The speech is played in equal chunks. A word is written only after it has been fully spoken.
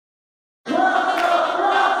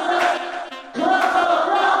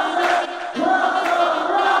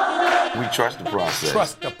trust the process.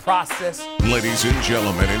 Trust the process. Ladies and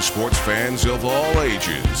gentlemen and sports fans of all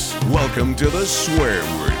ages, welcome to the Swear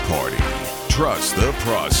Word Party. Trust the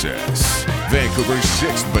process. Vancouver's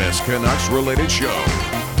sixth best Canucks-related show.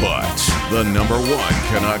 But the number one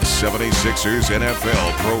Canucks 76ers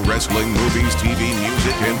NFL pro wrestling movies, TV,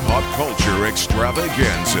 music, and pop culture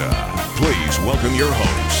extravaganza. Please welcome your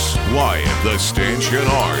hosts, Wyatt the Stanchion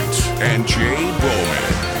Arndt and Jay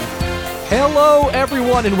Bowman. Hello,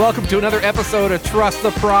 everyone, and welcome to another episode of Trust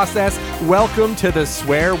the Process. Welcome to the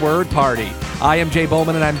Swear Word Party. I am Jay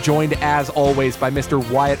Bowman, and I'm joined, as always, by Mr.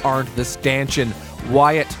 Wyatt Arndt the Stanchion.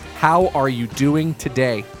 Wyatt, how are you doing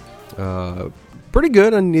today? Pretty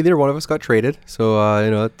good, and neither one of us got traded, so I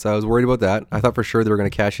was worried about that. I thought for sure they were going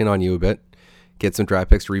to cash in on you a bit, get some draft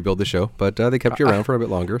picks to rebuild the show, but they kept you around for a bit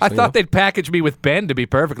longer. I thought they'd package me with Ben, to be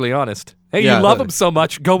perfectly honest. Hey, you love him so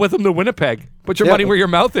much, go with him to Winnipeg. Put your money where your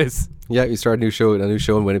mouth is. Yeah, you start a new show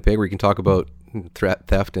in Winnipeg where you can talk about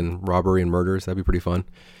theft and robbery and murders. That'd be pretty fun.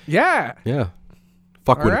 Yeah. Yeah.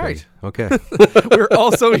 Fuck All Winnipeg. right. Okay. We're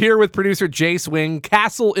also here with producer Jay Swing,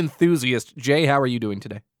 Castle enthusiast. Jay, how are you doing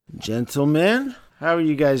today? Gentlemen, how are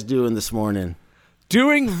you guys doing this morning?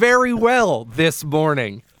 Doing very well this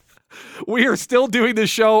morning. We are still doing the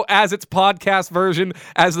show as its podcast version,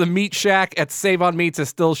 as the Meat Shack at Save on Meats is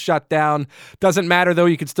still shut down. Doesn't matter, though.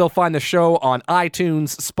 You can still find the show on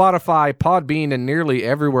iTunes, Spotify, Podbean, and nearly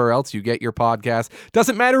everywhere else you get your podcast.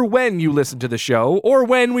 Doesn't matter when you listen to the show or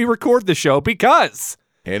when we record the show, because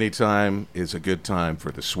Anytime is a good time for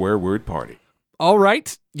the Swear Word Party. all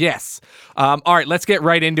right, yes. All right, let's get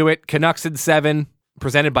right into it. Canucks in 7,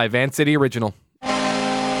 presented by Van City Original.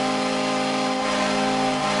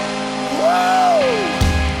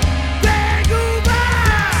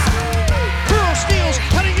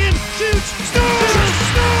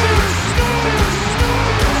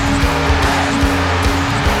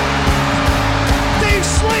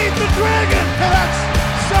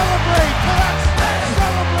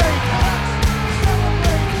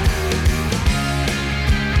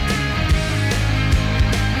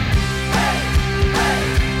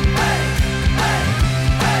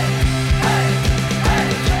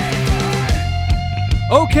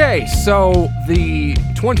 Okay, so the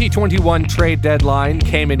 2021 trade deadline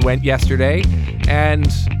came and went yesterday, and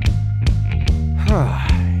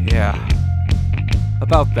yeah,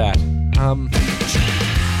 about that.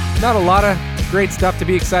 Not a lot of great stuff to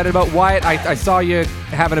be excited about. Wyatt, I saw you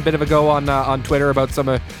having a bit of a go on Twitter about some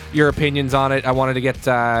of your opinions on it. I wanted to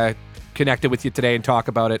get connected with you today and talk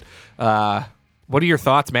about it. What are your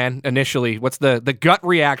thoughts, man, initially? What's the gut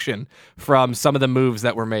reaction from some of the moves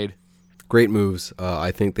that were made? Great moves.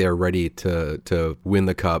 I think they are ready to win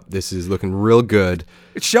the cup. This is looking real good.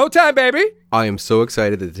 It's showtime, baby. I am so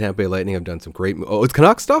excited that the Tampa Bay Lightning have done some great moves. Oh, it's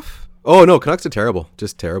Canucks stuff? Oh, no, Canucks are terrible.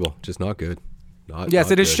 Just terrible. Just not good. Yes,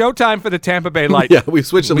 not it is good. showtime for the Tampa Bay Lightning. Yeah, we've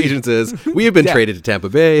switched allegiances. We have been traded to Tampa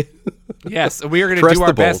Bay. Yes, we are going to Trust do our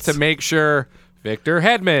the best Bolts. to make sure Victor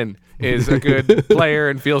Hedman is a good player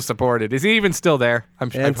and feels supported. Is he even still there? I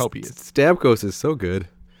hope he is. Stamkos is so good.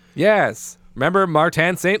 Yes. Remember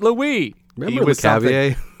Martin St. Louis? Remember he was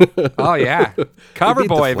Cavier? Oh, yeah. Cover beat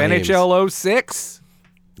the boy of Flames. NHL 06.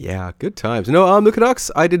 Yeah, good times. No, the Canucks,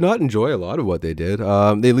 I did not enjoy a lot of what they did. They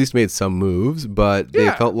at least made some moves, but they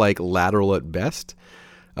felt like lateral at best.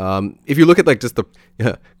 If you look at like just the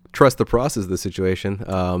trust the process of the situation,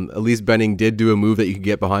 at least Benning did do a move that you could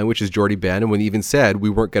get behind, which is Jordy Ben. And when he even said we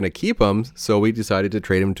weren't going to keep him, so we decided to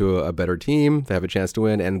trade him to a better team to have a chance to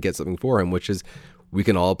win and get something for him, which is, we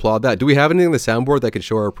can all applaud that. Do we have anything on the soundboard that could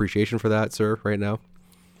show our appreciation for that, sir, right now?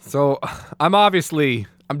 So I'm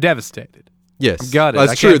devastated. Yes. I'm gutted.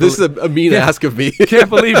 That's true. This is a mean ask of me. Can't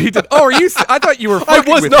believe he did. Oh, are you? I thought you were I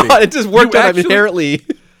fucking was with not. me. It just worked You out. actually- I'm inherently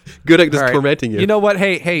good at just All right. tormenting you. You know what?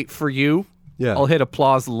 Hey, for you, Yeah. I'll hit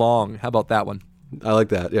applause long. How about that one? I like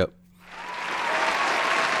that. Yep.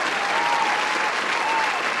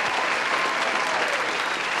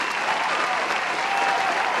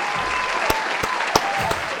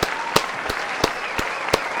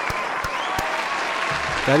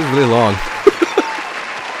 That is really long.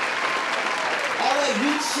 All that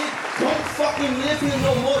weak shit don't fucking live here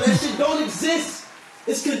no more. That shit don't exist.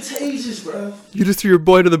 It's contagious, bro. You just threw your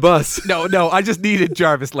boy to the bus. No, I just needed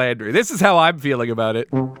Jarvis Landry. This is how I'm feeling about it.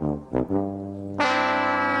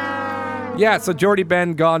 Yeah, so Jordy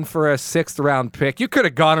Ben gone for a 6th round pick. You could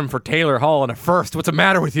have got him for Taylor Hall in a 1st. What's the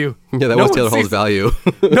matter with you? Yeah, that No was one Taylor Hall's sees- value.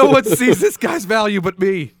 No one sees this guy's value but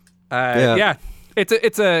me. Yeah. Yeah,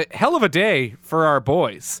 it's a hell of a day for our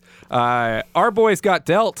boys. Our boys got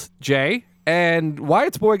dealt, Jay, and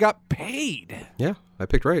Wyatt's boy got paid. Yeah, I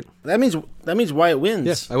picked right. That means Wyatt wins.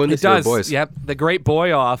 Yes, I win It this year, does. boys. Yep, the great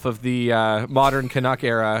boy off of the modern Canuck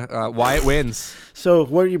era. Wyatt wins. So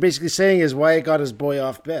what you're basically saying is Wyatt got his boy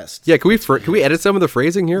off best. Yeah, can we edit some of the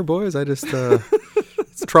phrasing here, boys? I just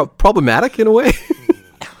it's problematic in a way.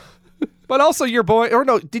 But also your boy, or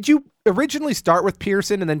no, did you originally start with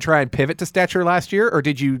Pearson and then try and pivot to Stetcher last year, or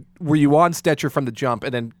were you on Stetcher from the jump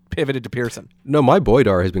and then pivoted to Pearson? No, my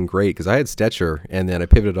Boydar has been great because I had Stetcher and then I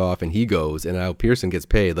pivoted off and he goes and now Pearson gets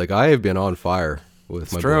paid. Like I have been on fire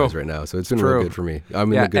with my boys right now, so it's been real good for me.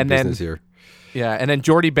 I'm in a good business here. Yeah, and then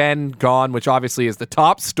Jordy Ben gone, which obviously is the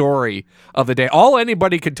top story of the day. All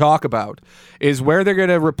anybody could talk about is where they're going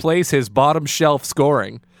to replace his bottom shelf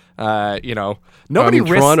scoring. Nobody.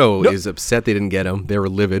 Toronto is upset they didn't get him. They were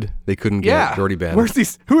livid. They couldn't get Jordy Ben. Who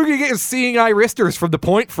are going to get seeing eye wristers from the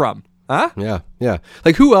point from? Huh? Yeah.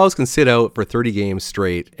 Like who else can sit out for 30 games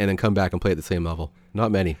straight and then come back and play at the same level?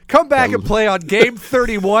 Not many. Come back and play on game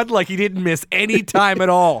 31 like he didn't miss any time at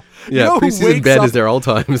all. Yeah, preseason Ben is there all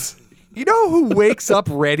times. You know who wakes up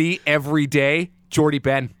ready every day? Jordy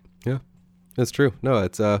Ben. Yeah, that's true. No,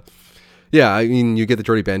 it's yeah, I mean, you get the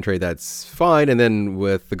Jordy Ben trade, that's fine. And then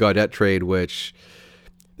with the Gaudette trade, which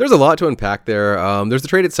there's a lot to unpack there. There's the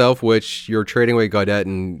trade itself, which you're trading away Gaudette,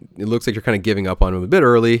 and it looks like you're kind of giving up on him a bit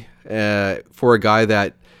early for a guy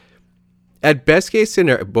that, at best case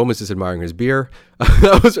scenario, Bowman's just admiring his beer.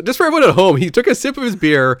 Just for everyone at home, he took a sip of his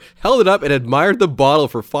beer, held it up, and admired the bottle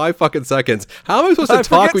for 5 fucking seconds. How am I supposed to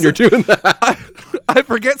talk when you're doing that? I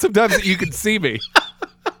forget sometimes that you can see me.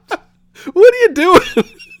 What are you doing?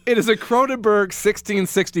 It is a Kronenberg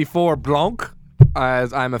 1664 Blanc,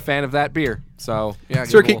 as I'm a fan of that beer. So, yeah.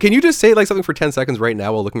 Sir, can you just say like something for 10 seconds right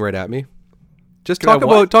now while looking right at me? Just talk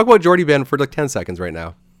about Jordy Ben for like 10 seconds right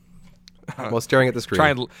now while staring at the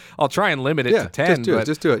screen. I'll try and limit it to 10.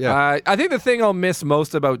 Just do it, yeah. I think the thing I'll miss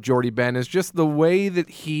most about Jordy Ben is just the way that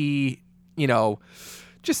he,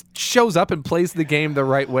 just shows up and plays the game the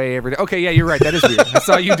right way every day. Okay, yeah, you're right. That is weird. I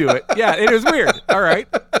saw you do it. Yeah, it is weird. All right.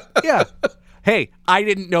 Yeah. Hey, I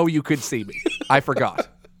didn't know you could see me. I forgot.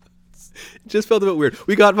 Just felt a bit weird.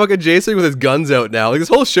 We got fucking Jason with his guns out now. Like this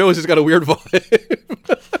whole show has just got a weird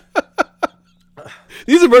vibe.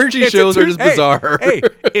 These emergency shows are just bizarre. Hey,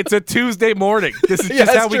 it's a Tuesday morning. This is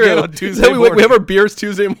just how we get on Tuesday morning. We have our beers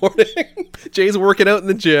Tuesday morning. Jay's working out in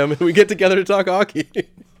the gym, and we get together to talk hockey.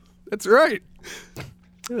 That's right.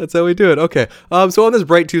 That's how we do it. Okay. So on this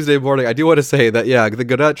bright Tuesday morning, I do want to say that, the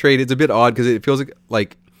Gaudette trade is a bit odd because it feels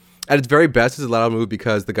like at its very best, it's a lateral move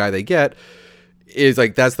because the guy they get is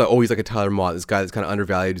like, he's like a Tyler Mott, this guy that's kind of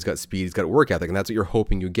undervalued. He's got speed, he's got work ethic, and that's what you're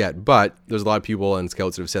hoping you get. But there's a lot of people and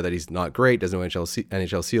scouts that have said that he's not great, doesn't know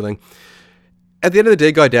NHL ceiling. At the end of the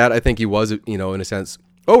day, Gaudette, I think he was, in a sense,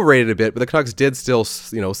 overrated a bit, but the Canucks did still,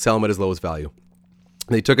 sell him at his lowest value.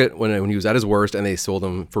 They took it when he was at his worst, and they sold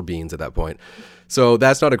him for beans at that point. So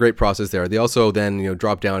that's not a great process there. They also then,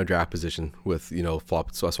 dropped down a draft position with,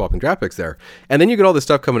 swapping draft picks there. And then you get all this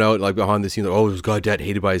stuff coming out like behind the scenes, like, oh, it was Gaudette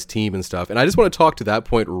hated by his team and stuff. And I just want to talk to that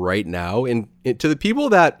point right now. And to the people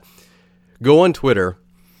that go on Twitter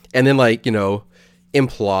and then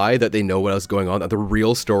imply that they know what else is going on, that the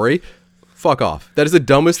real story, fuck off. That is the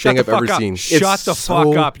dumbest thing I've ever seen. Shut the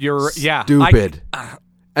fuck up. You're stupid.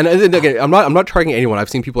 And again, I'm not targeting anyone. I've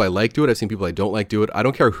seen people I like do it. I've seen people I don't like do it. I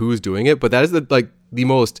don't care who's doing it, but that is the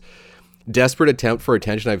most desperate attempt for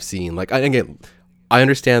attention I've seen. Like, again, I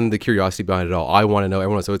understand the curiosity behind it all. I want to know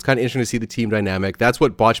everyone. So it's kind of interesting to see the team dynamic. That's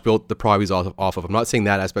what Botch built the Provies off of. I'm not saying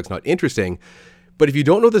that aspect's not interesting, but if you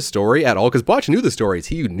don't know the story at all, because Botch knew the stories,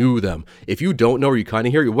 he knew them. If you don't know or you kind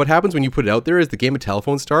of hear, what happens when you put it out there is the game of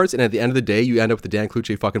telephone starts, and at the end of the day, you end up with the Dan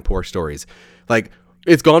Cloutier fucking poor stories. Like,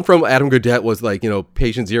 it's gone from Adam Gaudette was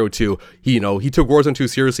patient zero to he took Warzone 2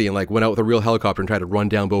 seriously and went out with a real helicopter and tried to run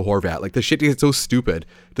down Bo Horvat. Like, the shit gets so stupid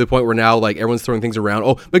to the point where now everyone's throwing things around.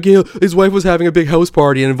 Oh, Miguel, his wife was having a big house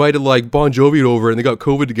party and invited Bon Jovi over and they got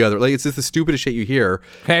COVID together. Like, it's just the stupidest shit you hear.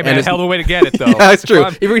 Hey man, hell of a way to get it though. Yeah, it's true.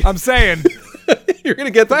 I'm saying you're gonna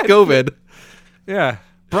get the COVID. Yeah,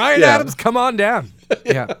 Brian Adams, come on down.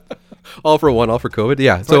 Yeah. All for one, all for COVID.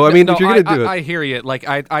 Yeah. So, if you're going to do it. I hear you. Like,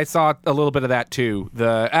 I saw a little bit of that too.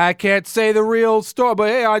 I can't say the real story, but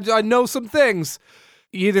hey, I know some things.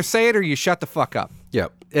 You either say it or you shut the fuck up. Yeah.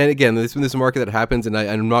 And again, this is a market that happens, and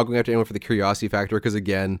I'm not going after anyone for the curiosity factor because,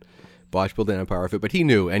 again, Botch built an empire of it, but he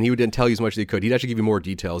knew, and he would then tell you as much as he could. He'd actually give you more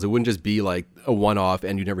details. It wouldn't just be like a one-off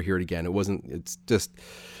and you'd never hear it again. It's just...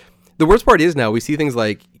 The worst part is now we see things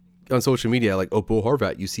like, on social media, like, oh, Bo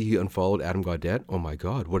Horvat, you see he unfollowed Adam Gaudette? Oh my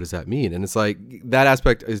God, what does that mean? And it's like, that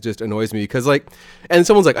aspect is just annoys me because and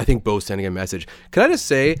someone's like, I think Bo's sending a message. Can I just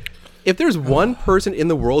say, If there's one person in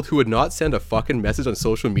the world who would not send a fucking message on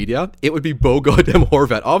social media, it would be Bo goddamn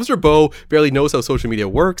Horvat. Officer Bo barely knows how social media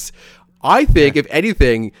works. I think, if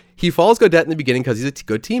anything, he follows Gaudette in the beginning because he's a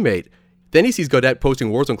good teammate. Then he sees Gaudette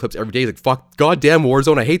posting Warzone clips every day. He's like, fuck, goddamn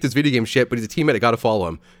Warzone. I hate this video game shit, but he's a teammate. I gotta follow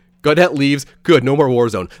him. Gaudette leaves. Good, no more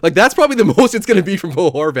Warzone. Like, that's probably the most it's gonna be from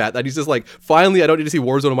Bo Horvat. That he's just like, finally, I don't need to see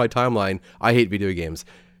Warzone on my timeline. I hate video games.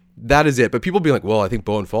 That is it. But people be like, well, I think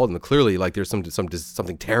Bo unfollowed, and clearly, like, there's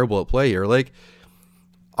something terrible at play here. Like,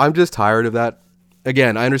 I'm just tired of that.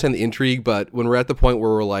 Again, I understand the intrigue, but when we're at the point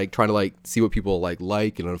where we're like trying to like see what people like and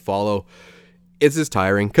unfollow, it's just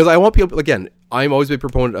tiring. Because I want people, again, I'm always a big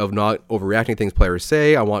proponent of not overreacting to things players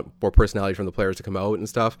say. I want more personality from the players to come out and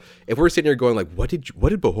stuff. If we're sitting here going like, what did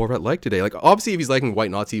Bo Horvat like today? Like, obviously, if he's liking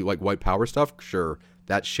white Nazi, like white power stuff, sure,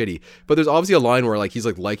 that's shitty. But there's obviously a line where like he's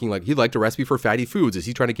like liking, like he liked a recipe for fatty foods. Is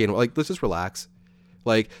he trying to gain? Like, let's just relax.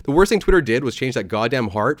 Like, the worst thing Twitter did was change that goddamn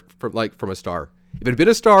heart from a star. If it had been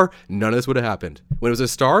a star, none of this would have happened. When it was a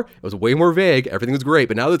star, it was way more vague. Everything was great.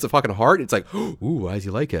 But now that it's a fucking heart, it's like, ooh, why does he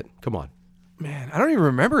like it? Come on. Man, I don't even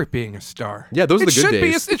remember it being a star. Yeah, those are the good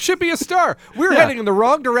days. It should be a star. We're heading in the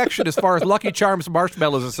wrong direction as far as Lucky Charms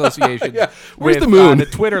Marshmallows Association. Yeah. Where's the moon? The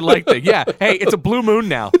Twitter like thing. Yeah. Hey, it's a blue moon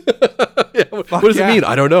now. Yeah. What does it mean?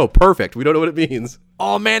 I don't know. Perfect. We don't know what it means.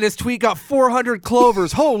 Oh, man, this tweet got 400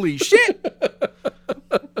 clovers. Holy shit.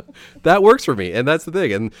 That works for me. And that's the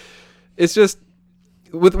thing. And it's just,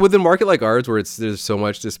 with a market like ours where there's so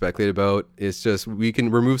much to speculate about, it's just, we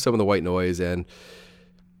can remove some of the white noise. And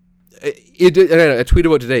I tweeted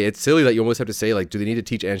about today, it's silly that you almost have to say, like, do they need to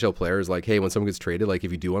teach NHL players, like, hey, when someone gets traded, like,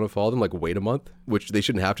 if you do want to follow them, like, wait a month, which they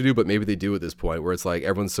shouldn't have to do, but maybe they do at this point, where it's like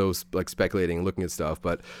everyone's so like speculating and looking at stuff.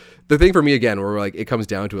 But the thing for me, again, where like it comes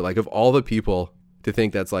down to it, like, of all the people to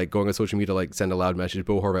think that's like going on social media, like send a loud message,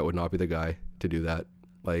 Bo Horvat would not be the guy to do that.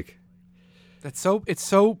 Like, it's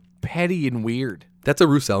so petty and weird. That's a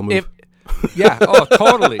Roussel move. Yeah, oh,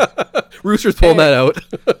 totally. Rooster's pulling that out.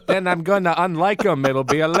 Then I'm going to unlike him. It'll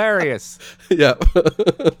be hilarious. Yeah.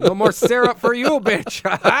 No more syrup for you, bitch.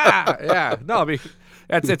 Yeah. No,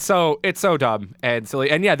 it's so dumb and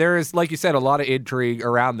silly. And yeah, there is, like you said, a lot of intrigue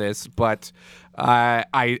around this. But as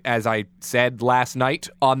I said last night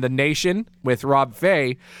on The Nation with Rob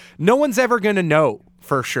Fay, no one's ever going to know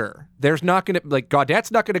for sure. There's not going to, like, Gaudette's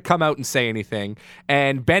not going to come out and say anything,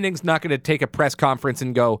 and Benning's not going to take a press conference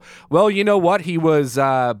and go, well, you know what, he was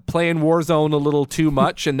playing Warzone a little too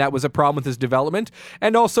much, and that was a problem with his development,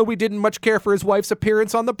 and also we didn't much care for his wife's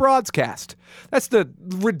appearance on the broadcast. That's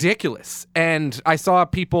ridiculous. And I saw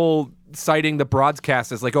people citing the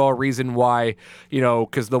broadcast as like, oh, a reason why,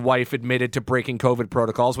 because the wife admitted to breaking COVID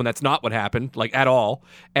protocols, when that's not what happened, like, at all.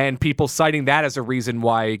 And people citing that as a reason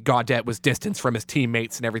why Gaudette was distanced from his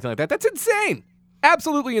teammates and everything like that. That's insane.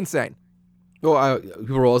 Absolutely insane. Well,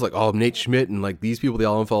 people were always like, oh, Nate Schmidt and like these people, they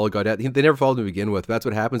all unfollow Gaudette. They never followed him to begin with. That's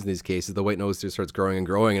what happens in these cases. The white nose just starts growing and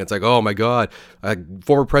growing. And it's like, oh my God,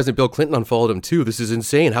 former President Bill Clinton unfollowed him too. This is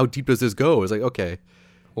insane. How deep does this go? It's like, okay.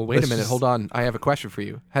 Well, wait a minute. Hold on. I have a question for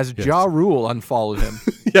you. Has Ja Rule unfollowed him?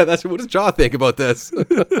 Yeah, what does Ja think about this?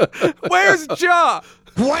 Where's Ja?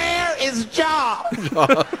 Where is Ja?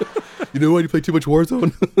 You know why you play too much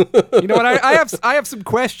Warzone? You know what? I have some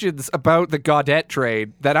questions about the Gaudette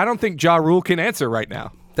trade that I don't think Ja Rule can answer right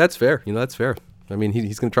now. That's fair. That's fair. I mean,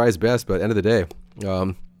 he's going to try his best, but end of the day,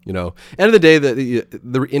 end of the day,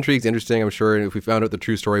 the intrigue's interesting, I'm sure. And if we found out the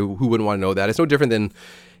true story, who wouldn't want to know that? It's no different than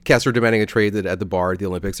Kessler demanding a trade at the bar at the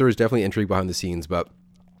Olympics. There was definitely intrigue behind the scenes, but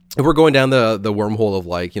if we're going down the wormhole of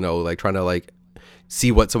like trying to like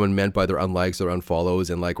see what someone meant by their unlikes or unfollows,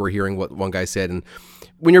 and like we're hearing what one guy said, and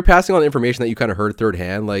when you're passing on information that you kind of heard third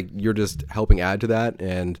hand, like you're just helping add to that.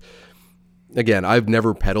 And again, I've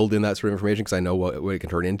never peddled in that sort of information because I know what it can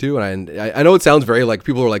turn into, and I know it sounds very like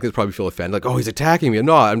people are like this probably feel offended, like, oh, he's attacking me.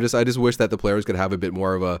 No, I just wish that the players could have a bit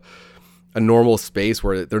more of a normal space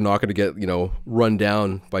where they're not going to get, run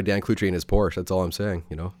down by Dan Cloutier in his Porsche. That's all I'm saying,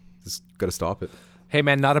 Just got to stop it. Hey,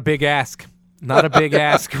 man, not a big ask. Not a big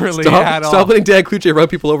ask, really, at all. Stop letting Dan Cloutier run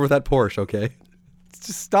people over with that Porsche, okay?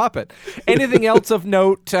 Just stop it. Anything else of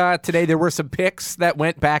note today? There were some picks that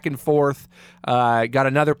went back and forth. Got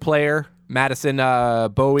another player, Madison Bowie. Oh,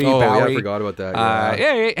 Bowie. Yeah, I forgot about that.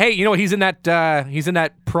 Yeah. Hey, he's in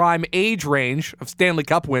that prime age range of Stanley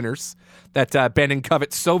Cup winners that Benning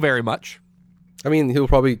covets so very much. I mean, he'll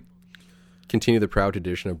probably continue the proud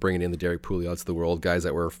tradition of bringing in the Derek Pouliots of the world, guys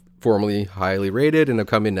that were formerly highly rated and have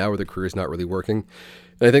come in now where their career's not really working.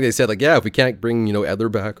 And I think they said, like, yeah, if we can't bring,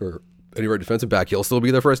 Edler back or any of our defensive back, he'll still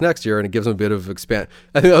be there for us next year, and it gives him a bit of expand.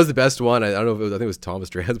 I think that was the best one. I don't know if I think it was Thomas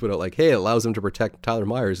Strands put out like, hey, it allows him to protect Tyler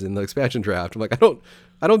Myers in the expansion draft. I'm like,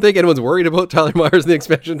 I don't think anyone's worried about Tyler Myers in the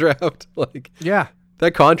expansion draft. Like, Yeah.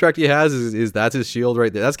 that contract he has is that's his shield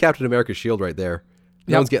right there. That's Captain America's shield right there.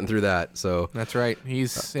 No Yep. one's getting through that. So That's right.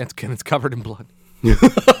 It's covered in blood.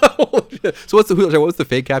 so what's the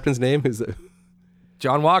fake captain's name? Is it?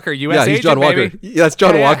 John Walker, U.S. Yeah, he's agent, John Walker. baby. Yeah, that's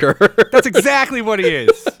John Yeah. Walker. That's exactly what he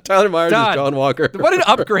is. Tyler Myers Done. is John Walker. What an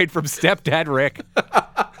upgrade from stepdad Rick.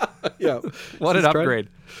 Yeah. What an Just trying- upgrade.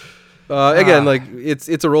 Again, like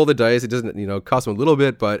it's a roll of the dice. It doesn't, cost them a little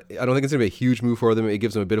bit, but I don't think it's gonna be a huge move for them. It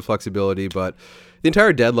gives them a bit of flexibility, but the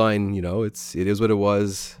entire deadline, it is what it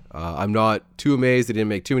was. I'm not too amazed they didn't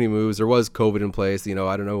make too many moves. There was COVID in place. I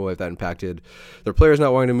don't know if that impacted their players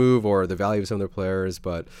not wanting to move or the value of some of their players,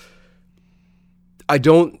 but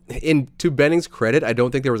to Benning's credit, I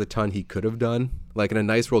don't think there was a ton he could have done. Like in a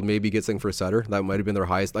nice world, maybe get something for Sutter. That might have been their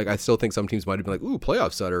highest. Like I still think some teams might have been like, ooh,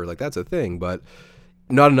 playoff Sutter. Like that's a thing, but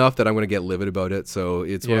not enough that I'm going to get livid about it. So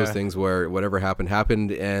it's one of those things where whatever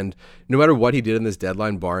happened. And no matter what he did in this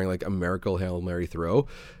deadline, barring like a miracle Hail Mary throw,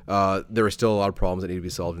 there were still a lot of problems that need to be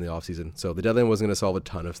solved in the offseason. So the deadline wasn't going to solve a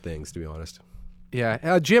ton of things, to be honest.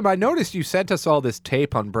 Yeah. Jim, I noticed you sent us all this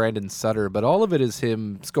tape on Brandon Sutter, but all of it is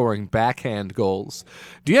him scoring backhand goals.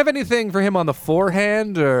 Do you have anything for him on the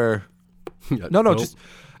forehand or? Yeah, No, nope. just,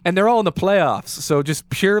 and they're all in the playoffs. So just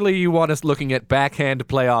purely you want us looking at backhand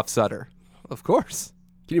playoff Sutter. Of course.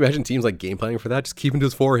 Can you imagine teams like game planning for that? Just keep him to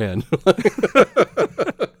his forehand.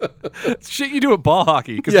 Shit you do at ball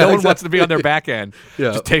hockey because Yeah, no one exactly. wants to be on their backhand.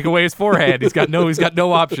 Yeah. Just take away his forehand. He's got no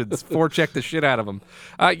options. Forecheck the shit out of him.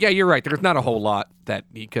 Yeah, you're right. There's not a whole lot that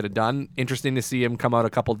he could have done. Interesting to see him come out a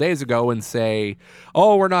couple days ago and say,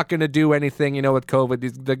 "Oh, we're not going to do anything. With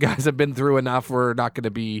COVID, the guys have been through enough. We're not going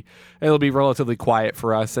to be. It'll be relatively quiet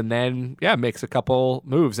for us." And then, makes a couple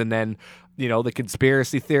moves, and then. The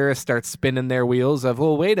conspiracy theorists start spinning their wheels of,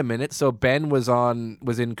 well, wait a minute. So Ben was in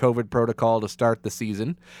COVID protocol to start the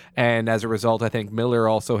season. And as a result, I think Miller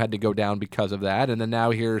also had to go down because of that. And then now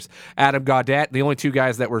here's Adam Gaudette. The only two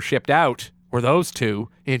guys that were shipped out were those two.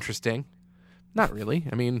 Interesting. Not really.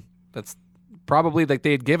 I mean, that's probably like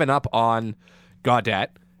they had given up on Gaudette.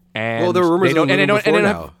 And Well, there were rumors they don't, of and they him don't, before and they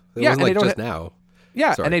don't now. have, It yeah, wasn't and they like don't just ha- now.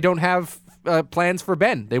 Yeah, Sorry. and they don't have plans for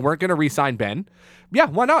Ben. They weren't going to re-sign Ben. Yeah,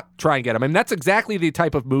 why not try and get him? I mean, that's exactly the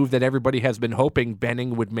type of move that everybody has been hoping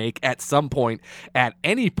Benning would make at some point, at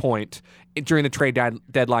any point during the trade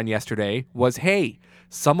deadline yesterday was, hey,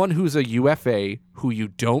 someone who's a UFA who you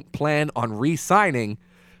don't plan on re-signing,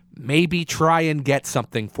 maybe try and get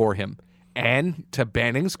something for him. And to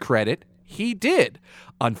Benning's credit, he did.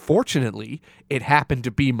 Unfortunately, it happened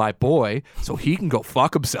to be my boy, so he can go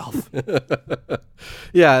fuck himself.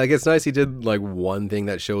 Yeah, like it's nice he did like one thing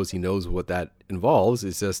that shows he knows what that involves.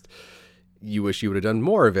 It's just you wish he would have done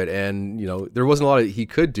more of it. And, there wasn't a lot he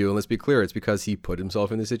could do. And let's be clear, it's because he put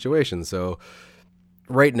himself in this situation. So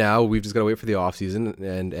right now, we've just got to wait for the offseason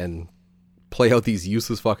and play out these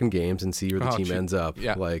useless fucking games and see where the team ends up.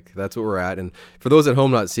 Yeah. Like, that's what we're at. And for those at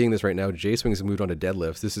home not seeing this right now, Jay Swings has moved on to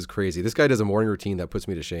deadlifts. This is crazy. This guy does a morning routine that puts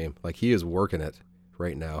me to shame. Like, he is working it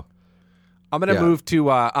right now. I'm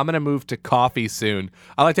gonna move to coffee soon.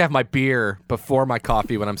 I like to have my beer before my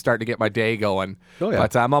coffee when I'm starting to get my day going. Oh, yeah.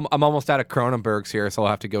 But I'm almost out of Cronenberg's here, so I'll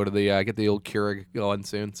have to go to the get the old Keurig going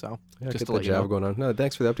soon. So Yeah, just get to the let you jab know, going on. No,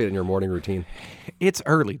 thanks for the update on your morning routine. it's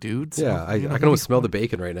early, dudes. Yeah, I can almost smell the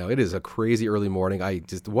bacon right now. It is a crazy early morning.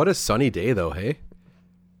 What a sunny day though, hey?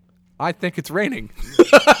 I think it's raining.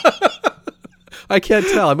 I can't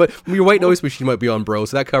tell. Your white noise machine might be on, bro,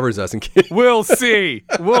 so that covers us in case. We'll see.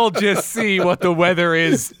 We'll just see what the weather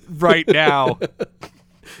is right now.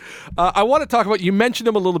 I want to talk about, you mentioned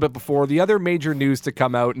him a little bit before, the other major news to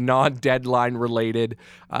come out, non-deadline related.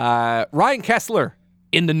 Ryan Kessler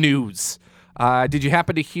in the news. Did you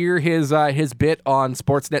happen to hear his bit on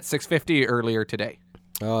Sportsnet 650 earlier today?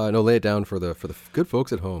 No, lay it down for the good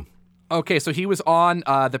folks at home. Okay, so he was on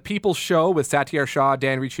The People's Show with Satyar Shah,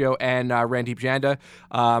 Dan Riccio, and Randeep Janda,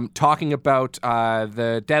 talking about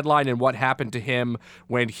the deadline and what happened to him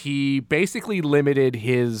when he basically limited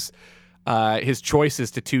his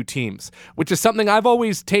choices to two teams, which is something I've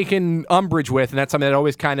always taken umbrage with, and that's something that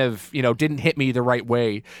always kind of, didn't hit me the right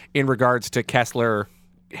way in regards to Kessler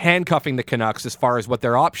handcuffing the Canucks as far as what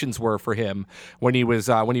their options were for him when he was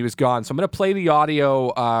gone. So I'm going to play the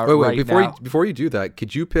audio right now. Before you do that,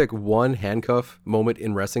 could you pick one handcuff moment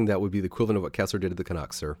in wrestling that would be the equivalent of what Kessler did to the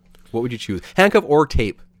Canucks, sir? What would you choose? Handcuff or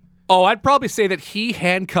tape? Oh, I'd probably say that he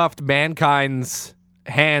handcuffed Mankind's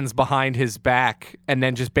hands behind his back and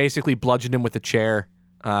then just basically bludgeoned him with a chair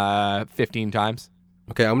 15 times.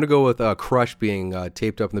 Okay, I'm gonna go with Crush being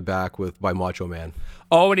taped up in the back by Macho Man.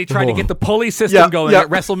 Oh, and he tried to get the pulley system Yeah, going yeah. at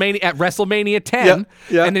WrestleMania 10,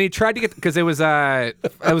 Yeah. and then he tried to get because it was a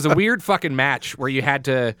weird fucking match where you had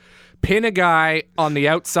to pin a guy on the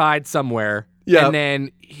outside somewhere, and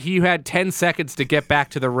then he had 10 seconds to get back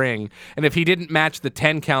to the ring, and if he didn't match the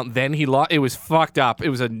 10 count, then he lost. It was fucked up. It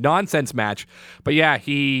was a nonsense match, but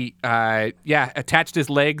he attached his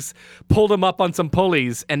legs, pulled him up on some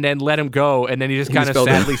pulleys, and then let him go, and then he just kind of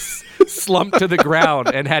sadly slumped to the ground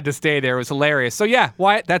and had to stay there. It was hilarious. So yeah,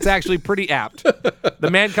 Wyatt, that's actually pretty apt. The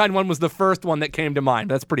Mankind one was the first one that came to mind.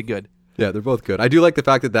 That's pretty good. Yeah, they're both good. I do like the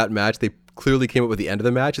fact that match, they clearly came up with the end of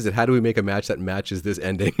the match. Is that how do we make a match that matches this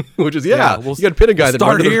ending? Which is, you got to pin a guy.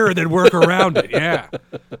 Start here and then work around it. Yeah.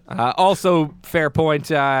 Also, fair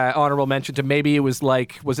point, honorable mention to maybe it was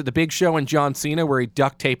was it the Big Show and John Cena where he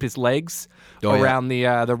duct taped his legs around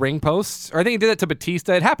the ring posts? Or I think he did that to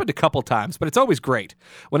Batista. It happened a couple times, but it's always great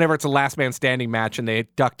whenever it's a last man standing match and they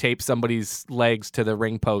duct tape somebody's legs to the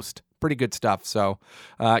ring post. Pretty good stuff. So,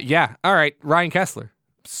 All right, Ryan Kessler.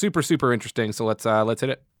 Super, super interesting. So let's hit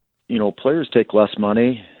it. Players take less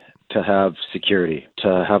money to have security,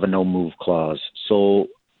 to have a no move clause, so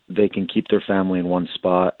they can keep their family in one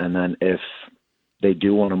spot. And then if they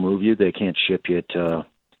do want to move you, they can't ship you to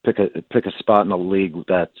pick a spot in the league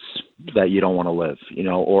that you don't want to live,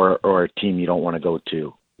 or a team you don't want to go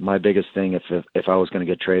to. My biggest thing, if I was going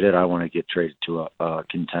to get traded, I want to get traded to a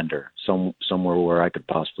contender, somewhere where I could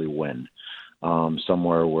possibly win.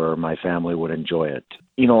 Somewhere where my family would enjoy it.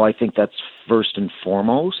 I think that's first and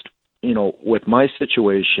foremost. With my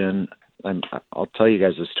situation, I'll tell you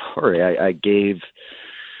guys a story. I gave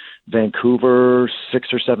Vancouver 6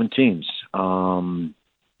 or 7 teams.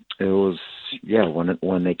 It was,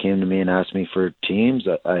 when they came to me and asked me for teams,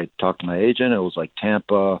 I talked to my agent. It was like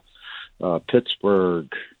Tampa, Pittsburgh,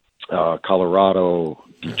 Colorado,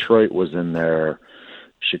 Detroit was in there,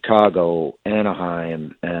 Chicago,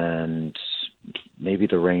 Anaheim, and maybe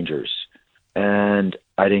the Rangers. And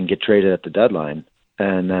I didn't get traded at the deadline.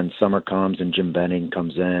 And then summer comes and Jim Benning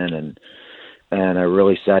comes in, and I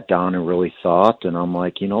really sat down and really thought, and I'm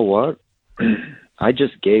like, you know what? I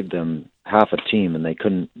just gave them half a team and they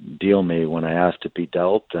couldn't deal me when I asked to be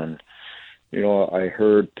dealt. And, I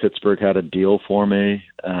heard Pittsburgh had a deal for me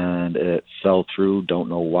and it fell through. Don't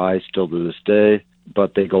know why, still to this day,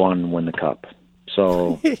 but they go on and win the cup.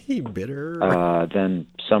 So bitter. Then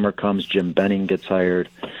summer comes, Jim Benning gets hired,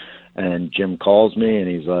 and Jim calls me and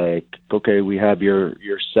he's like, okay, we have your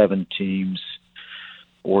 7 teams.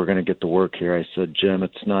 We're going to get to work here. I said, Jim,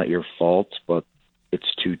 it's not your fault, but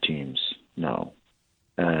it's 2 teams now.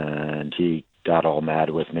 And he got all mad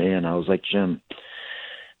with me. And I was like, Jim,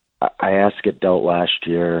 I asked to get dealt last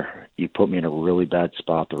year. You put me in a really bad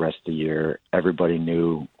spot the rest of the year. Everybody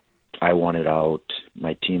knew I wanted out.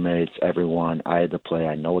 My teammates, everyone, I had to play.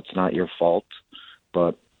 I know it's not your fault,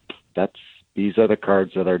 but these are the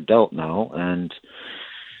cards that are dealt now, and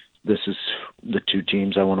this is the 2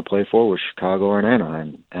 teams I want to play for, with Chicago and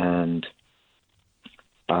Anaheim. And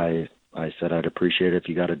I said I'd appreciate it if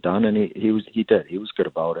you got it done, and he did. He was good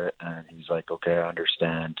about it, and he's like, okay, I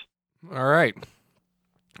understand. All right.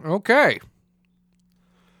 Okay.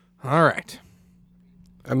 All right.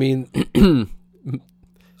 I mean,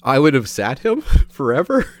 I would have sat him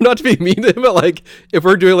forever. Not to be mean to him, but if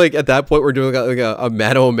we're doing at that point, we're doing a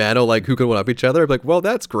mano, who can one up each other. I'm like, well,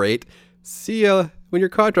 that's great. See ya when your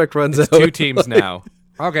contract runs out. 2 teams now.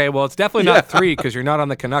 Okay, well, it's definitely not 3 because you're not on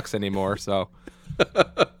the Canucks anymore. So,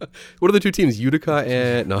 what are the 2 teams? Utica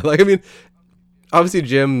and obviously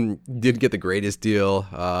Jim did get the greatest deal.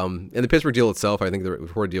 And the Pittsburgh deal itself, I think the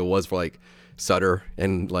reported deal was for Sutter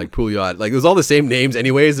and Pouliot. It was all the same names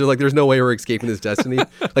anyways. They're there's no way we're escaping this destiny.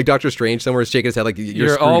 Doctor Strange somewhere is shaking his head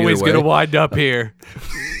you're always going to wind up here.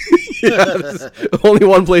 Only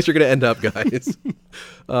one place you're going to end up, guys.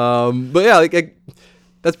 But yeah,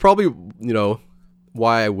 that's probably,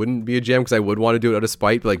 why I wouldn't be a GM, because I would want to do it out of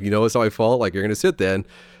spite. But it's not my fault. You're going to sit then.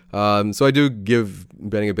 So I do give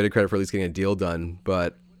Benning a bit of credit for at least getting a deal done.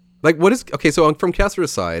 But so from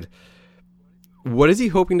Kessler's side, what is he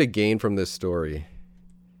hoping to gain from this story?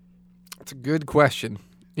 That's a good question.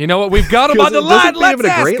 You know what? We've got him on the line. Let's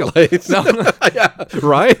ask him. No. Yeah.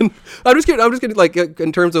 Ryan, I'm just kidding.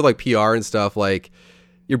 In terms of PR and stuff,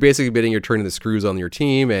 you're basically admitting you're turning the screws on your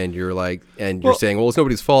team, and you're you're saying, well, it's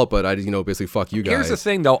nobody's fault, but I just basically fuck you guys. Here's the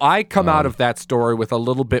thing, though. I come out of that story with a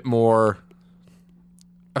little bit more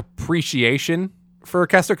appreciation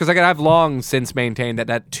Kessler? Because I've long since maintained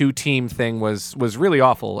that 2-team thing was really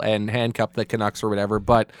awful and handcuffed the Canucks or whatever,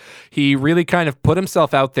 but he really kind of put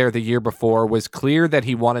himself out there the year before, was clear that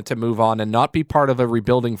he wanted to move on and not be part of a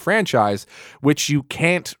rebuilding franchise, which you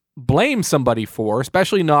can't blame somebody for,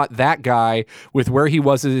 especially not that guy with where he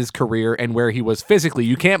was in his career and where he was physically.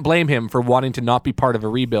 You can't blame him for wanting to not be part of a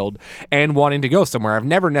rebuild and wanting to go somewhere. I've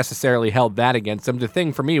never necessarily held that against him. The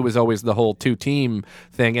thing for me was always the whole 2-team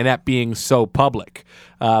thing and that being so public.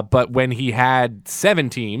 But when he had 7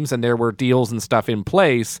 teams and there were deals and stuff in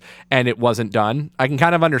place and it wasn't done, I can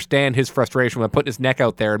kind of understand his frustration with putting his neck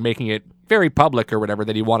out there and making it very public or whatever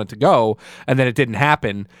that he wanted to go, and then it didn't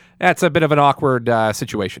happen. That's a bit of an awkward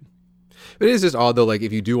situation. But it is just odd, though, like,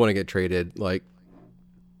 if you do want to get traded, like,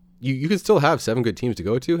 you can still have 7 good teams to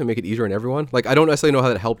go to and make it easier on everyone. Like, I don't necessarily know how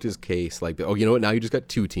that helped his case. Like, oh, you know what, now you just got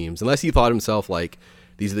 2 teams. Unless he thought himself, like,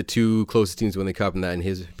 these are the 2 closest teams to win the Cup, and that, in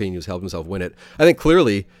his opinion, was helping himself win it. I think,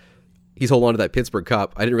 clearly, he's holding on to that Pittsburgh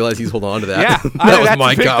Cup. I didn't realize he's holding on to that. Yeah, that was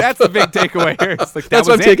my cup. That's the big takeaway here. It's like, that's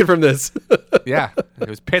what I'm taking from this. Yeah, it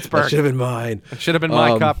was Pittsburgh. That should have been mine. It should have been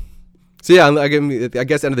my cup. So yeah, I guess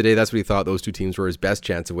at the end of the day, that's what he thought those 2 teams were his best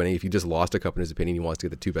chance of winning. If he just lost a cup, in his opinion, he wants to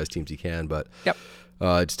get the 2 best teams he can, but yep.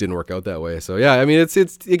 It just didn't work out that way. So yeah, I mean, it's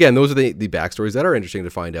again, those are the backstories that are interesting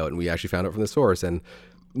to find out, and we actually found out from the source. And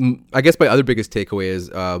I guess my other biggest takeaway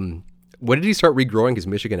is, when did he start regrowing his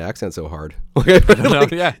Michigan accent so hard? I don't know,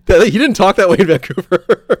 yeah. He didn't talk that way in Vancouver.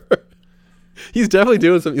 He's definitely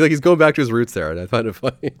doing something. Like, he's going back to his roots there, and I find it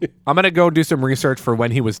funny. I'm going to go do some research for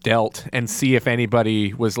when he was dealt and see if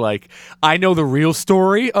anybody was like, I know the real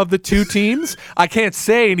story of the 2 teams. I can't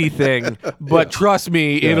say anything, but trust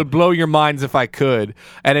me, it'll blow your minds if I could.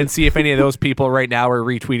 And then see if any of those people right now are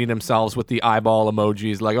retweeting themselves with the eyeball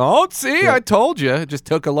emojis like, oh, see, I told you. It just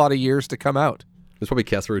took a lot of years to come out. It's probably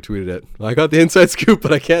Kessler who tweeted it. I got the inside scoop,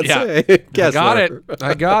 but I can't say. Kessler.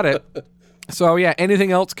 I got it. So, yeah,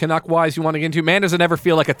 anything else Canuck-wise you want to get into? Man, does it ever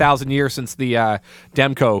feel like 1,000 years since the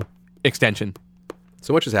Demko extension?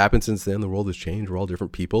 So much has happened since then. The world has changed. We're all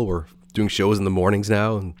different people. We're doing shows in the mornings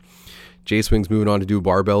now, and Jay Swing's moving on to do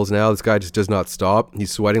barbells now. This guy just does not stop.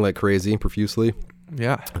 He's sweating like crazy profusely.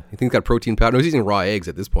 Yeah. I think he's got protein powder. No, he's eating raw eggs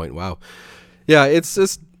at this point. Wow. Yeah, it's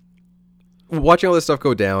just watching all this stuff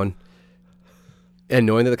go down. And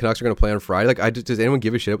knowing that the Canucks are going to play on Friday, like, does anyone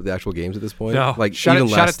give a shit about the actual games at this point? No, like, shut it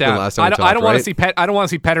down. Last time I don't want to see I don't want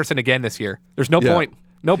to see Pettersson again this year. There's no point.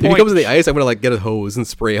 No point. If he comes in the ice, I'm going to get a hose and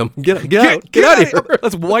spray him. Get out of here.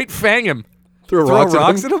 Let's white fang him. Throw rocks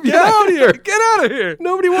at him. Get out of here. Get out of here.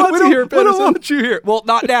 Nobody wants you here, Pettersson. We don't want you here. Well,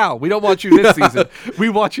 not now. We don't want you this season. We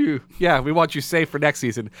want you. Yeah, we want you safe for next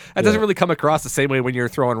season. That doesn't really come across the same way when you're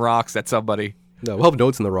throwing rocks at somebody. No, we'll have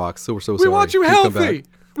notes in the rocks. So we're so sorry. We want you healthy.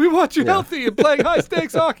 We want you healthy and playing high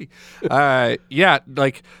stakes hockey.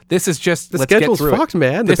 Like, this is just the schedule's fucked,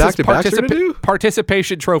 man. The back-to-backs are going to do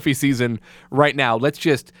participation trophy season right now. Let's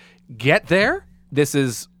just get there. This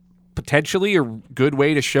is potentially a good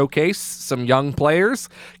way to showcase some young players,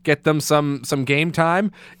 get them some game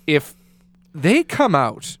time. If they come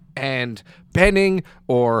out and Benning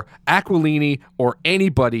or Aquilini or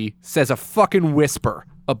anybody says a fucking whisper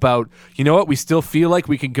about, you know what, we still feel like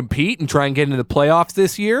we can compete and try and get into the playoffs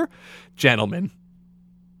this year, gentlemen,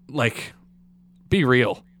 like, be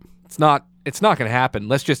real. It's not going to happen.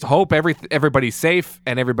 Let's just hope everybody's safe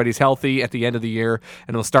and everybody's healthy at the end of the year,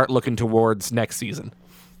 and we'll start looking towards next season.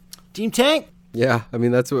 Team Tank. Yeah, I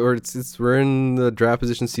mean, that's what we're in the draft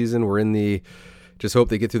position season. We're in the just hope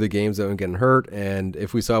they get through the games without getting hurt. And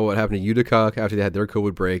if we saw what happened to Utica after they had their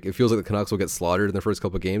COVID break, it feels like the Canucks will get slaughtered in the first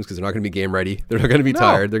couple of games because they're not going to be game ready. They're not going to be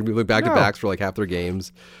tired. They're going to be back-to-backs for like half their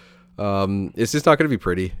games. It's just not going to be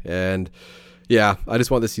pretty. And yeah, I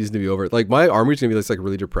just want this season to be over. Like, my army's going to be like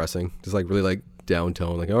really depressing, just like really like down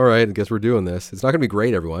tone. Like, all right, I guess we're doing this. It's not going to be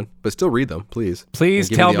great, everyone, but still read them, please. Please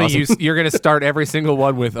tell me you're going to start every single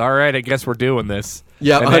one with, all right, I guess we're doing this.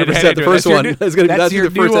 Yeah, 100%. The first one is going to be that's your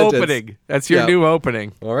new opening. That's your new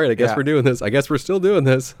opening. All right, I guess we're doing this. I guess we're still doing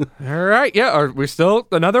this. All right, yeah. Are we still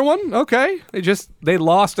another one? Okay. They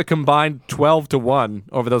lost a combined 12-1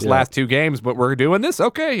 over those last 2 games, but we're doing this.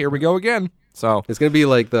 Okay, here we go again. So it's going to be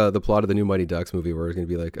like the plot of the new Mighty Ducks movie, where it's going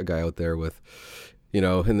to be like a guy out there with, in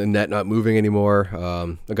the net not moving anymore.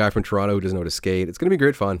 A guy from Toronto who doesn't know how to skate. It's going to be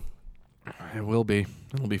great fun. It will be.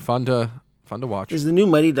 It'll be fun to watch. Is the new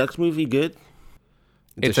Mighty Ducks movie good?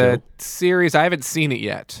 It's a series. I haven't seen it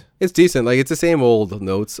yet. It's decent. Like, it's the same old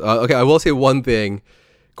notes. Okay, I will say one thing.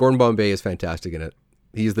 Gordon Bombay is fantastic in it.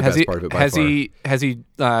 He's the best part of it by far. Has he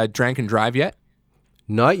drank and drive yet?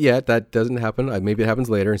 Not yet. That doesn't happen. Maybe it happens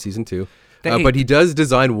later in season 2. But he does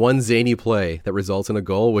design one zany play that results in a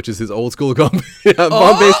goal, which is his old school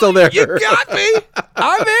Bombay's still there. You got me.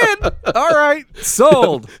 I'm in. All right.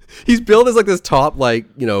 Sold. He's billed as like this top, like,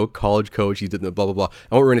 college coach. He did the blah, blah, blah.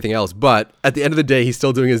 I won't ruin anything else. But at the end of the day, he's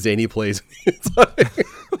still doing his zany plays. It's like,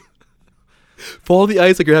 fall the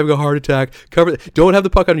ice like you're having a heart attack. Don't have the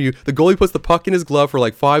puck under you. The goalie puts the puck in his glove for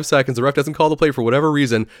like 5 seconds. The ref doesn't call the play for whatever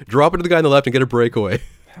reason. Drop it to the guy on the left and get a breakaway.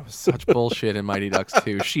 That was such bullshit in Mighty Ducks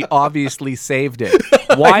 2. She obviously saved it.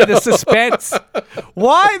 Why the suspense?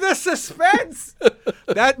 Why the suspense?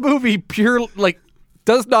 That movie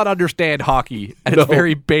does not understand hockey at its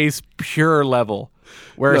very base, pure level.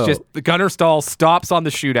 Where it's just the Gunnar Stahl stops on the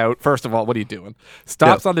shootout. First of all, what are you doing?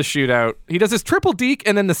 Stops on the shootout. He does his triple deke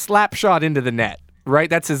and then the slap shot into the net. Right?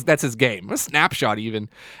 That's his game. A snapshot even.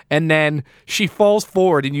 And then she falls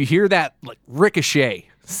forward and you hear that like ricochet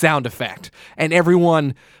sound effect. And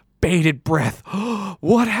everyone bated breath.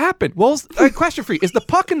 What happened? Well, question for you. Is the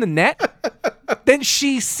puck in the net? Then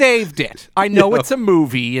she saved it. I know it's a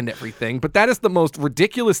movie and everything, but that is the most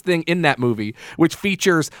ridiculous thing in that movie, which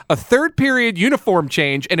features a third period uniform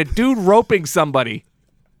change and a dude roping somebody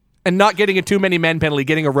and not getting a too many men penalty,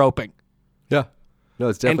 getting a roping. Yeah. No,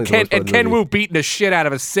 it's definitely and Ken Wu beating the shit out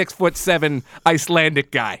of a 6'7"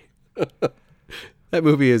 Icelandic guy. That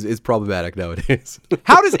movie is problematic nowadays.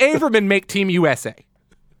 How does Averman make Team USA?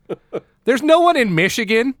 There's no one in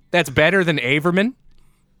Michigan that's better than Averman.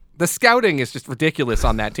 The scouting is just ridiculous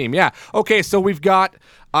on that team. Yeah. Okay, so we've got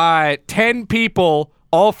 10 people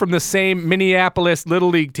all from the same Minneapolis Little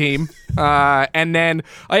League team. And then,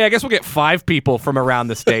 I guess we'll get 5 people from around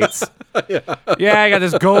the states. Yeah, I got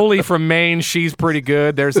this goalie from Maine. She's pretty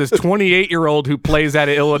good. There's this 28-year-old who plays out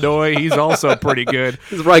of Illinois. He's also pretty good.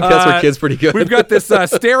 This Ryan Kessler kid's pretty good. We've got this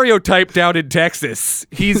stereotype down in Texas.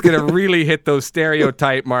 He's going to really hit those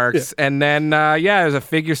stereotype marks. Yeah. And then, there's a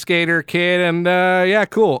figure skater kid. And,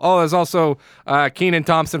 cool. Oh, there's also Kenan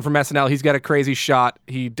Thompson from SNL. He's got a crazy shot.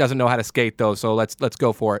 He doesn't know how to skate, though, so let's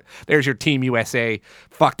go for it. There's your Team USA.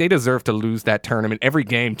 Fuck, they deserve to lose that tournament every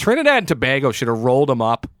game. Trinidad and Tobago should have rolled them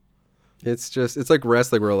up. It's like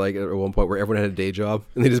wrestling where like at one point where everyone had a day job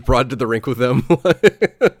and they just brought it to the rink with them.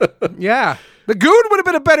 Yeah. The Goon would have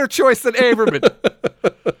been a better choice than Averman.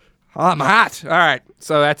 I'm hot. All right.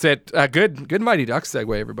 So that's it. Good Mighty Ducks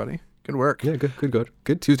segue, everybody. Good work. Yeah, good.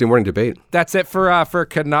 Good Tuesday morning debate. That's it for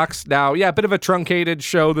Canucks now. Yeah, a bit of a truncated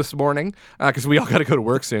show this morning because we all got to go to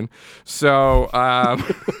work soon. So,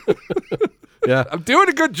 yeah, I'm doing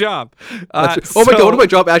a good job. My God, what if my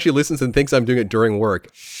job actually listens and thinks I'm doing it during work?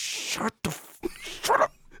 Shut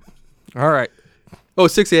up. All right. Oh,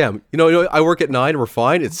 6 a.m. You know, I work at 9. We're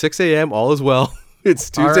fine. It's 6 a.m. All is well. It's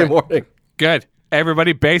Tuesday morning. Good.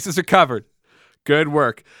 Everybody, bases are covered. Good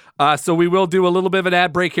work. So we will do a little bit of an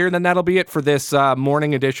ad break here, and then that'll be it for this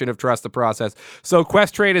morning edition of Trust the Process. So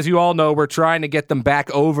Questrade, as you all know, we're trying to get them back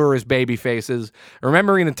over as baby faces.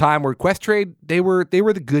 Remembering the time where Questrade, they were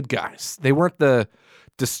the good guys. They weren't the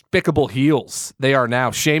despicable heels they are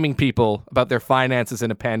now, shaming people about their finances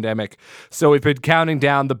in a pandemic. So we've been counting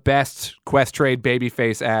down the best Questrade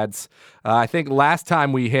babyface ads. I think last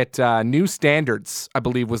time we hit New Standards, I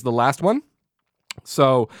believe was the last one.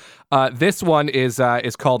 So this one is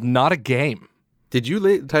called Not a Game. Did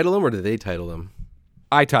you title them or did they title them?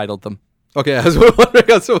 I titled them. Okay, I was wondering.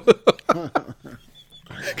 I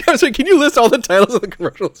was like, can you list all the titles of the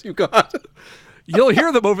commercials you got? You'll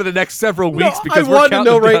hear them over the next several weeks because I want to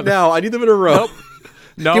know right now. I need them in a row.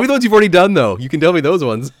 Nope. Give me the ones you've already done, though. You can tell me those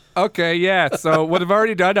ones. Okay, yeah. So what I've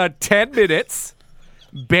already done 10 minutes,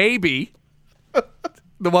 Baby.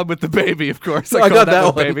 The one with the baby, of course. I got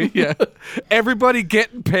that one. Baby. Yeah. Everybody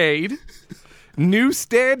getting paid. New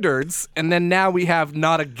Standards. And then now we have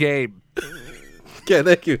Not a Game. Okay,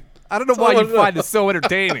 thank you. I don't know why you find this so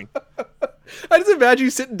entertaining. I just imagine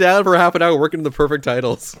you sitting down for half an hour working on the perfect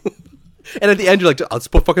titles. And at the end, you're like, let's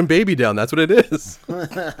put fucking Baby down. That's what it is.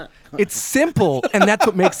 It's simple, and that's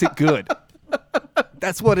what makes it good.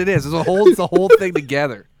 That's what it is. It's a whole thing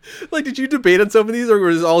together. Like, did you debate on some of these, or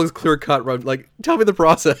was it all this clear cut? Like, tell me the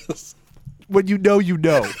process. When you know, you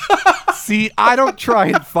know. See, I don't try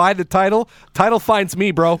and find the title. Title finds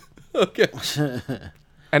me, bro. Okay.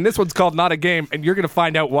 And this one's called Not a Game, and you're going to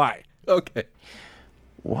find out why. Okay.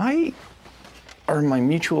 Why are my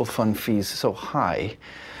mutual fund fees so high,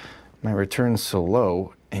 my returns so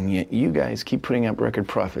low, and yet you guys keep putting up record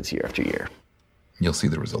profits year after year? You'll see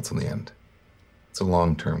the results in the end. It's a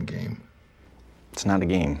long-term game. It's not a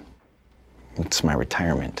game. It's my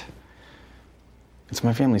retirement. It's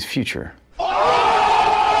my family's future.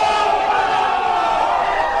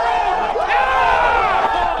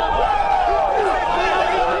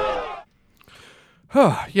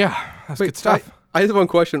 Oh, yeah. That's good stuff. I have one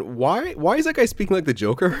question. Why is that guy speaking like the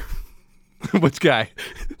Joker? Which guy?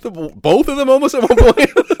 Both of them almost at one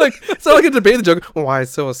point. Like, it's not like a debate. The Joker. Why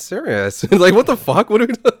so serious? Like, what the fuck?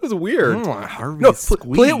 That was weird.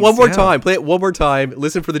 Play it one more time. Play it one more time.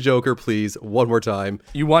 Listen for the Joker, please. One more time.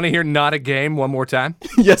 You want to hear "Not a Game" one more time?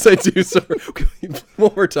 Yes, I do, sir.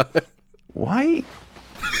 One more time. Why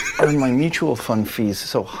are my mutual fund fees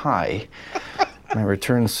so high, my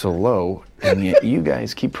returns so low, and yet you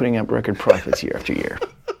guys keep putting up record profits year after year?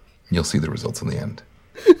 You'll see the results in the end.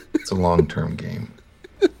 It's a long-term game.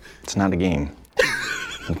 It's not a game.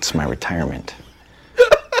 It's my retirement.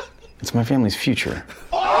 It's my family's future.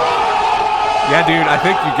 Yeah, dude, I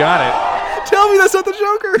think you got it. Tell me that's not the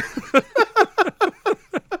Joker.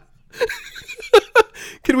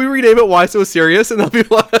 Can we rename it Why So Serious? And they'll be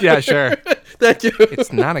like, yeah, sure. Thank you.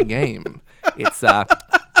 It's not a game. It's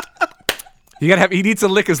he needs to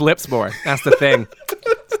lick his lips more. That's the thing.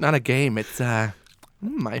 It's not a game. It's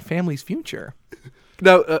my family's future.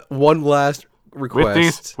 Now, one last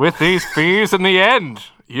request. With these fees in the end,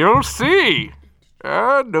 you'll see.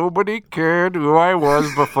 Nobody cared who I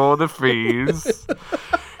was before the fees.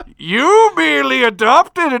 You merely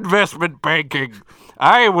adopted investment banking.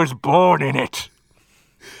 I was born in it.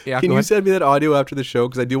 Yeah, can you send me that audio after the show?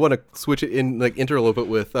 Because I do want to switch it in, like interlope it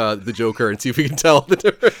with the Joker and see if we can tell the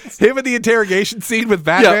difference. Him in the interrogation scene with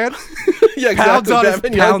Batman? Yeah,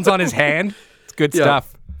 exactly. Pounds on his hand. It's good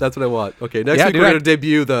stuff. That's what I want. Okay, next week we're going to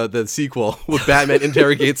debut the sequel where Batman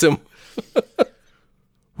interrogates him.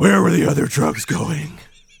 Where were the other drugs going?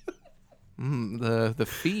 The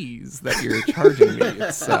fees that you're charging me.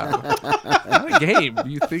 It's not a game.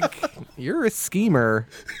 You think you're a schemer.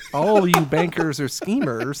 All you bankers are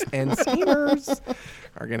schemers, and schemers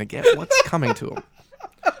are going to get what's coming to them.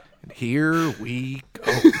 And here we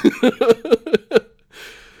go.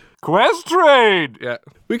 Quest Trade! Yeah.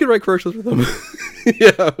 We can write commercials with them.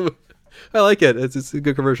 Yeah. I like it. It's a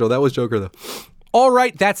good commercial. That was Joker, though. All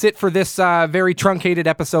right, that's it for this very truncated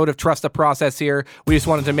episode of Trust the Process here. We just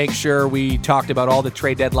wanted to make sure we talked about all the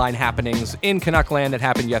trade deadline happenings in Canuckland that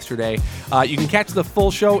happened yesterday. You can catch the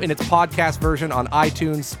full show in its podcast version on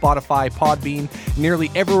iTunes, Spotify, Podbean,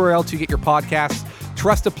 nearly everywhere else you get your podcasts.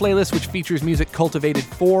 Trust a Playlist, which features music cultivated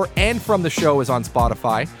for and from the show, is on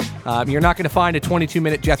Spotify. You're not going to find a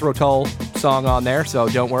 22-minute Jethro Tull song on there, so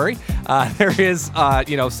don't worry. There is,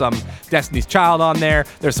 some Destiny's Child on there.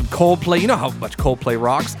 There's some Coldplay. You know how much Coldplay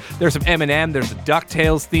rocks. There's some Eminem. There's a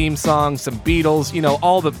DuckTales theme song, some Beatles. You know,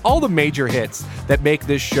 all the major hits that make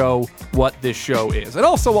this show what this show is, and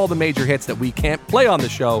also all the major hits that we can't play on the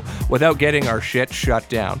show without getting our shit shut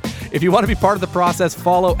down. If you want to be part of the process,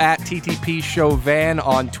 follow at TTP Show Van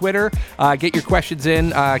on Twitter. Get your questions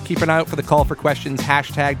in. Keep an eye out for the call for questions,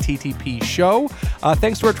 hashtag TTP Show.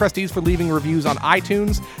 Thanks to our trustees for leaving reviews on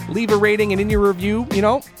iTunes. Leave a rating, and in your review,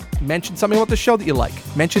 mention something about the show that you like.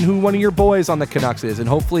 Mention who one of your boys on the Canucks is, and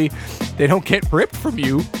hopefully they don't get ripped from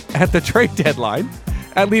you at the trade deadline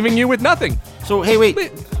and leaving you with nothing. So, hey, wait.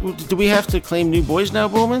 Do we have to claim new boys now,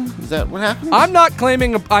 Bowman? Is that what happened? I'm not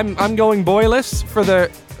claiming. I'm going boyless for the.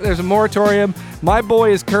 There's a moratorium. My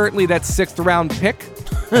boy is currently that 6th round pick.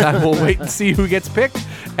 And I will wait and see who gets picked,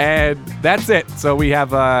 and that's it. So we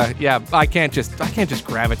have, I can't just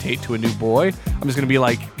gravitate to a new boy. I'm just gonna be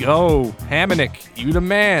like, go, Hamonic, you the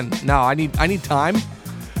man. No, I need time.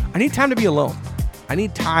 I need time to be alone. I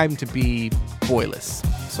need time to be boyless.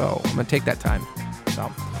 So I'm gonna take that time. So.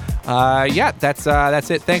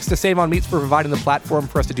 That's it. Thanks to Save on Meats for providing the platform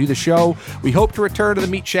for us to do the show. We hope to return to the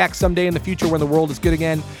Meat Shack someday in the future when the world is good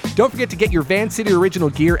again. Don't forget to get your Van City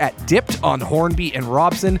original gear at Dipped on Hornby and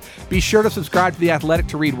Robson. Be sure to subscribe to The Athletic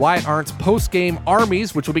to read Wyatt Arndt's post-game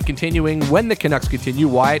Armies, which will be continuing when the Canucks continue.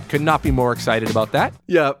 Wyatt could not be more excited about that.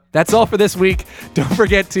 Yeah. That's all for this week. Don't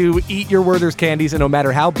forget to eat your Werther's candies, and no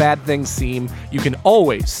matter how bad things seem, you can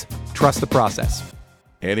always trust the process.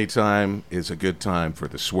 Anytime is a good time for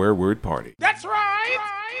the swear word party. That's right!